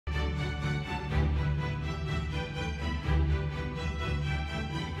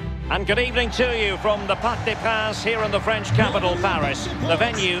And good evening to you from the Parc des Princes here in the French capital, Paris, the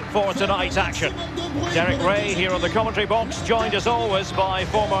venue for tonight's action. Derek Ray here on the commentary box, joined as always by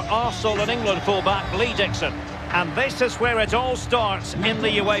former Arsenal and England fullback Lee Dixon. And this is where it all starts in the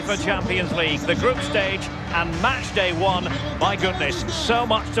UEFA Champions League, the group stage and match day one. My goodness, so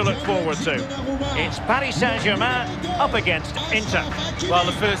much to look forward to. It's Paris Saint-Germain up against Inter. Well,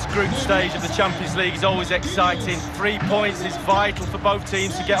 the first group stage of the Champions League is always exciting. 3 points is vital for both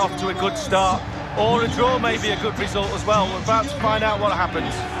teams to get off to a good start. Or a draw may be a good result as well. We're about to find out what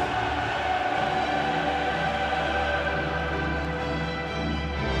happens.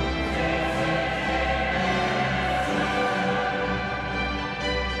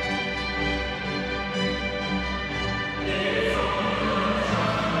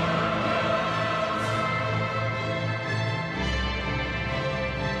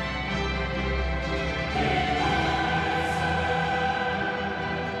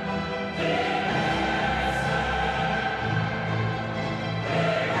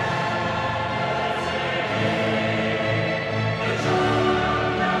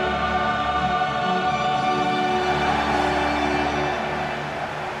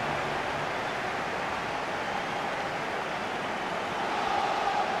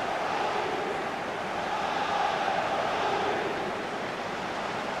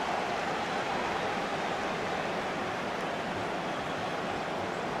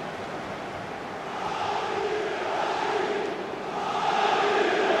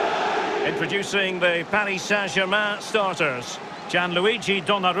 Introducing the Paris Saint-Germain starters. Gianluigi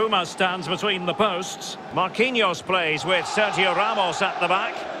Donnarumma stands between the posts. Marquinhos plays with Sergio Ramos at the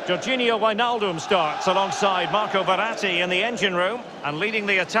back. Jorginho Wijnaldum starts alongside Marco Verratti in the engine room. And leading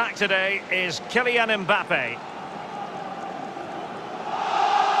the attack today is Kylian Mbappe.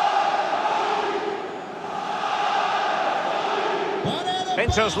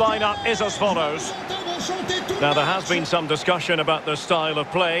 Inter's lineup is as follows. Now, there has been some discussion about the style of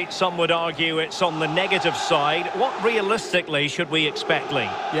play. Some would argue it's on the negative side. What realistically should we expect, Lee?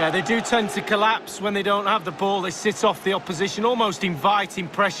 Yeah, they do tend to collapse when they don't have the ball. They sit off the opposition, almost inviting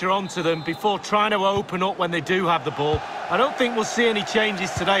pressure onto them before trying to open up when they do have the ball. I don't think we'll see any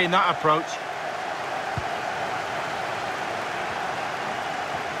changes today in that approach.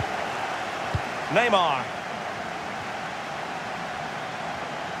 Neymar.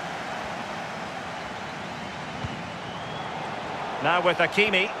 Now with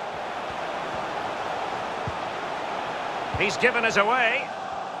Hakimi. He's given us away.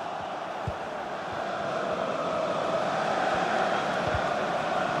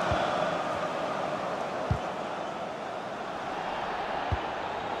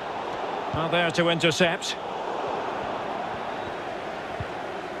 Well, there to intercept.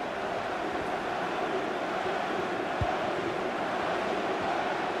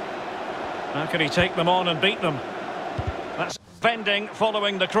 How can he take them on and beat them? That's defending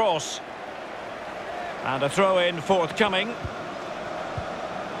following the cross. And a throw-in forthcoming.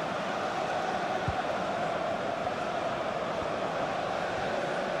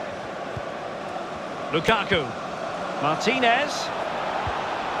 Lukaku. Martinez.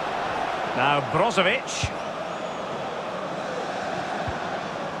 Now Brozovic.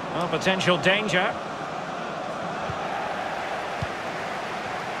 Well, potential danger.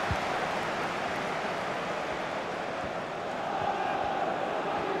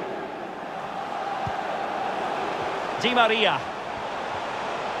 Di Maria.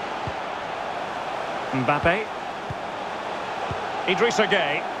 Mbappe. Idrissa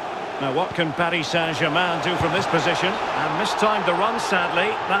Gueye. Now what can Paris Saint-Germain do from this position? And mistimed the run, sadly.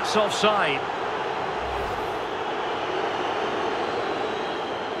 That's offside.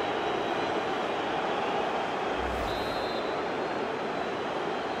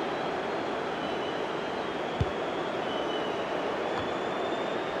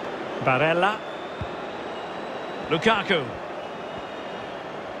 Barella. Lukaku.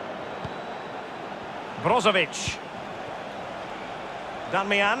 Brozovic.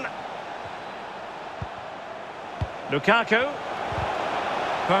 Darmian. Lukaku.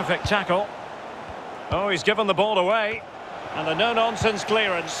 Perfect tackle. Oh, he's given the ball away. And a no-nonsense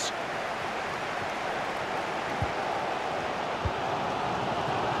clearance.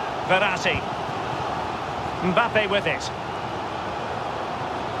 Verratti. Mbappe with it.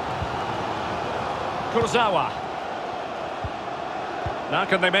 Kurzawa. Now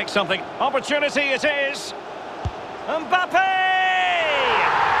can they make something? Opportunity it is. Mbappe!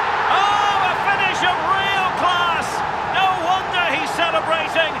 Oh, a finish of real class. No wonder he's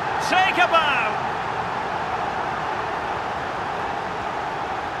celebrating. Take a bow.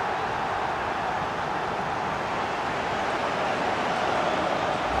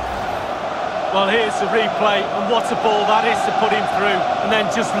 Well, here's the replay, and what a ball that is to put him through. And then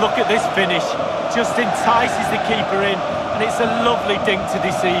just look at this finish. Just entices the keeper in, and it's a lovely dink to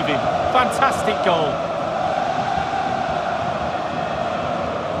deceive him. Fantastic goal.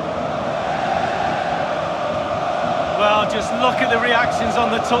 Well, just look at the reactions on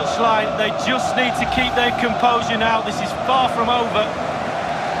the touchline. They just need to keep their composure now. This is far from over.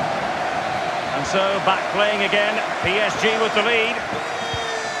 And so, back playing again. PSG with the lead.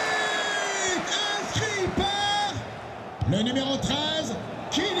 Le numéro 13,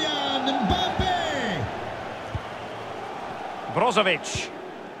 Kylian Mbappe. Brozovic.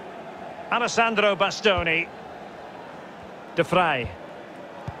 Alessandro Bastoni. De Vrij.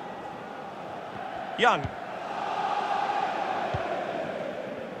 Young.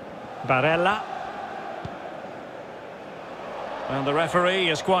 Barella. And the referee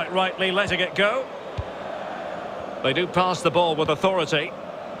is quite rightly letting it go. They do pass the ball with authority.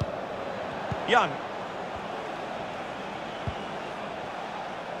 Young.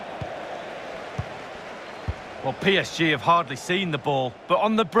 Well, PSG have hardly seen the ball, but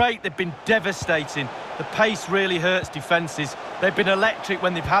on the break they've been devastating. The pace really hurts defences. They've been electric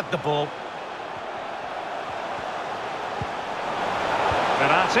when they've had the ball.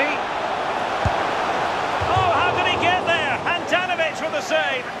 Verratti. Oh, how did he get there? Handanovic with the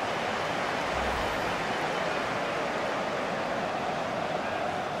save.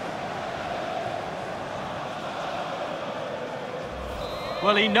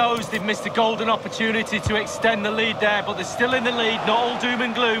 Well, he knows they've missed a golden opportunity to extend the lead there, but they're still in the lead, not all doom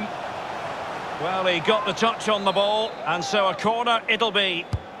and gloom. Well, he got the touch on the ball, and so a corner it'll be.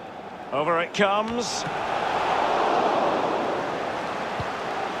 Over it comes.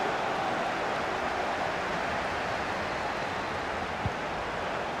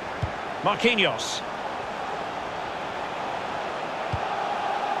 Marquinhos.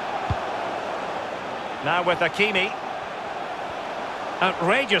 Now with Hakimi.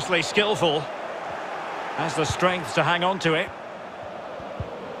 Outrageously skillful. Has the strength to hang on to it.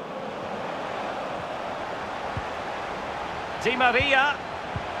 Di Maria.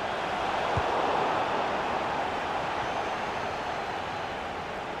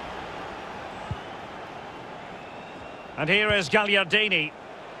 And here is Gagliardini.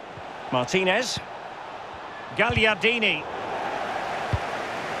 Martinez. Gagliardini.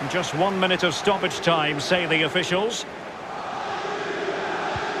 Just 1 minute of stoppage time, say the officials.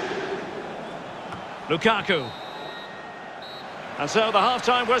 Lukaku. And so the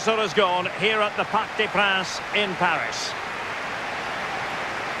half-time whistle has gone here at the Parc des Princes in Paris.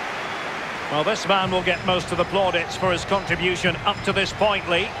 Well, this man will get most of the plaudits for his contribution up to this point,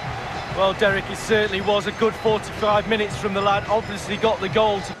 Lee. Well, Derek, it certainly was a good 45 minutes from the lad. Obviously got the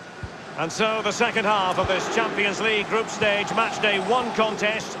goal. And so the second half of this Champions League group stage matchday 1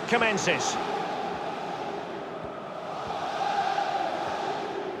 contest commences.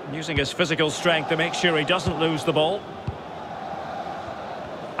 Using his physical strength to make sure he doesn't lose the ball.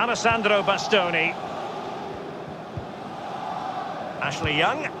 Alessandro Bastoni. Ashley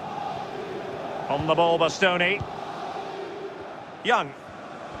Young. On the ball, Bastoni. Young.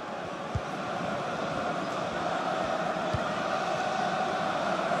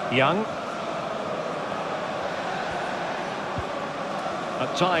 Young.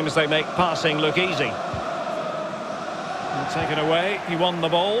 At times they make passing look easy. And taken away, he won the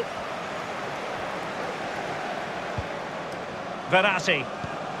ball. Verratti.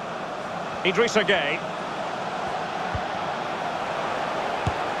 Idrissa Gueye.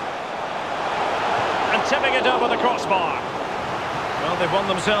 And tipping it over the crossbar. Well, they've won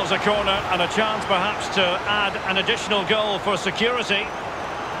themselves a corner and a chance perhaps to add an additional goal for security.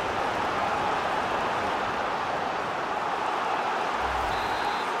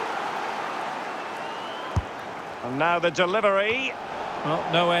 And now the delivery. Well,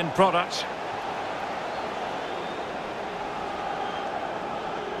 no end product.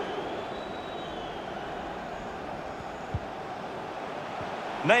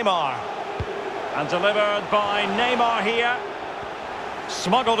 Neymar. And delivered by Neymar here.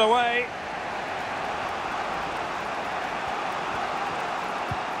 Smuggled away.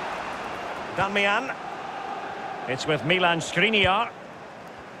 Damian. It's with Milan Skriniar.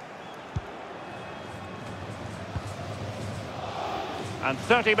 And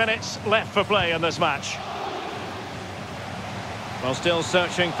 30 minutes left for play in this match. Well, still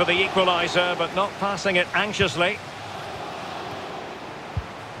searching for the equaliser, but not passing it anxiously.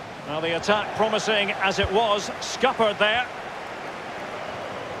 Well, the attack promising as it was, scuppered there.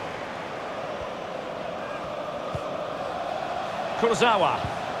 Kurzawa.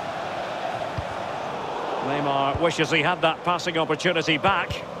 Neymar wishes he had that passing opportunity back.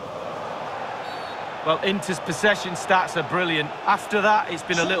 Well, Inter's possession stats are brilliant. After that, it's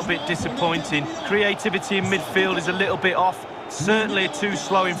been a little bit disappointing. Creativity in midfield is a little bit off. Certainly too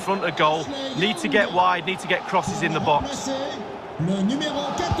slow in front of goal. Need to get wide, need to get crosses in the box. Le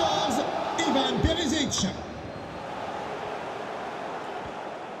numéro 14, Ivan Perisic.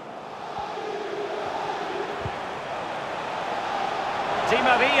 Di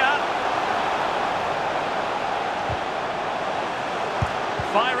Maria.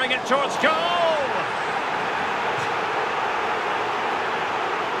 Firing it towards goal.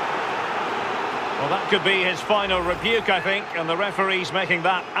 Well, that could be his final rebuke, I think, and the referee's making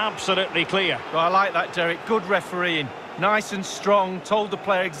that absolutely clear. Well, I like that, Derek. Good refereeing. Nice and strong, told the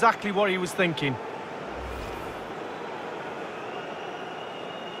player exactly what he was thinking.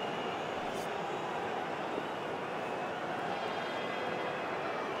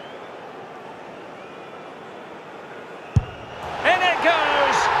 In it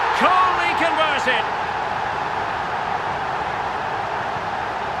goes! Coolly converted!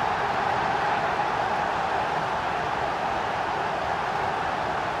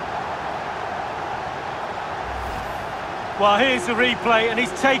 Well, here's the replay, and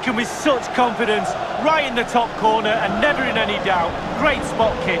he's taken with such confidence. Right in the top corner, and never in any doubt. Great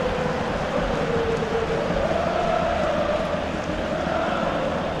spot kick.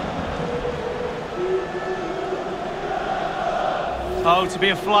 Oh, to be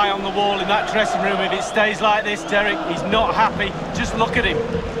a fly on the wall in that dressing room if it stays like this, Derek. He's not happy. Just look at him.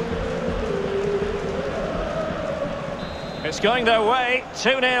 It's going their way,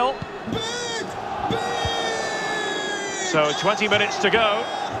 2-0. So 20 minutes to go.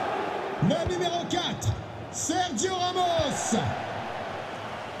 Le numéro 4, Sergio Ramos.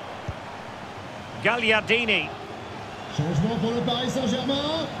 Gagliardini. Changement pour le Paris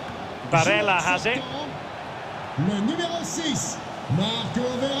Saint-Germain. Barella has it. Le numéro 6, Marco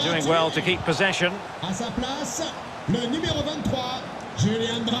Verratti. Doing well to keep possession. À sa place, le numéro 23,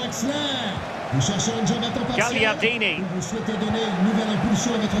 Julian Draxler. Vous cherchez un job à temps partiel. Gagliardini. Vous souhaitez donner une nouvelle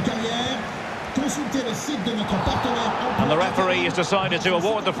impulsion à votre carrière. Consultez le site de notre partenaire. And the referee has decided to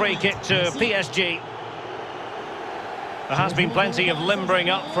award the free kick to PSG. There has been plenty of limbering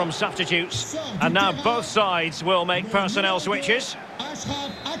up from substitutes, and now both sides will make personnel switches.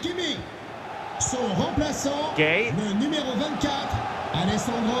 ASRock Hakimi. Son remplaçant, Gay. le numéro 24,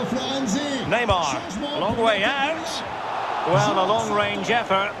 Alessandro Florenzi. Neymar, a long way out. Well, a long-range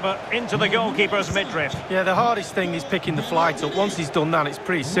effort, but into the goalkeeper's midriff. Yeah, the hardest thing is picking the flight up. Once he's done that, it's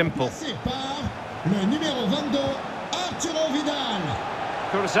pretty simple. Le numéro 22, Arturo Vidal.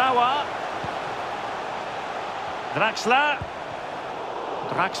 Kurzawa. Draxler,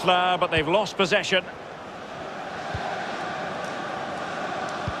 but they've lost possession.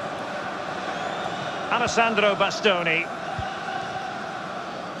 Alessandro Bastoni.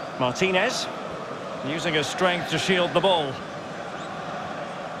 Martinez, using his strength to shield the ball.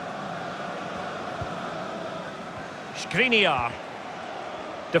 Skriniar.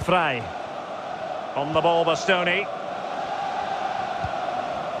 De Vrij. On the ball, Bastoni.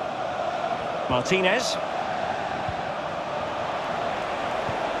 Martinez.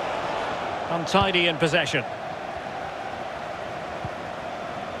 Untidy in possession.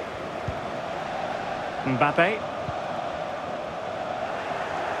 Mbappe.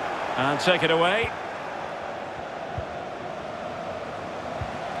 And take it away.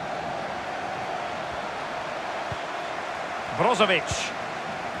 Brozovic.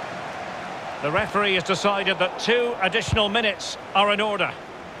 The referee has decided that 2 additional minutes are in order.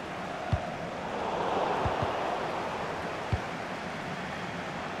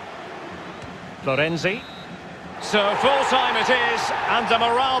 Florenzi. So full-time it is, and a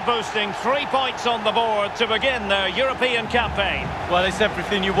morale-boosting 3 points on the board to begin their European campaign. Well, it's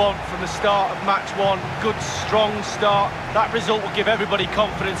everything you want from the start of match one. Good, strong start. That result will give everybody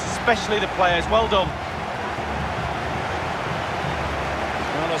confidence, especially the players. Well done.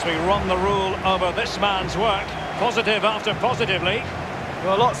 Well, as we run the rule over this man's work, positive after positively.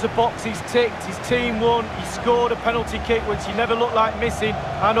 Well, lots of boxes ticked. His team won. He scored a penalty kick, which he never looked like missing,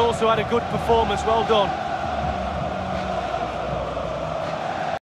 and also had a good performance. Well done.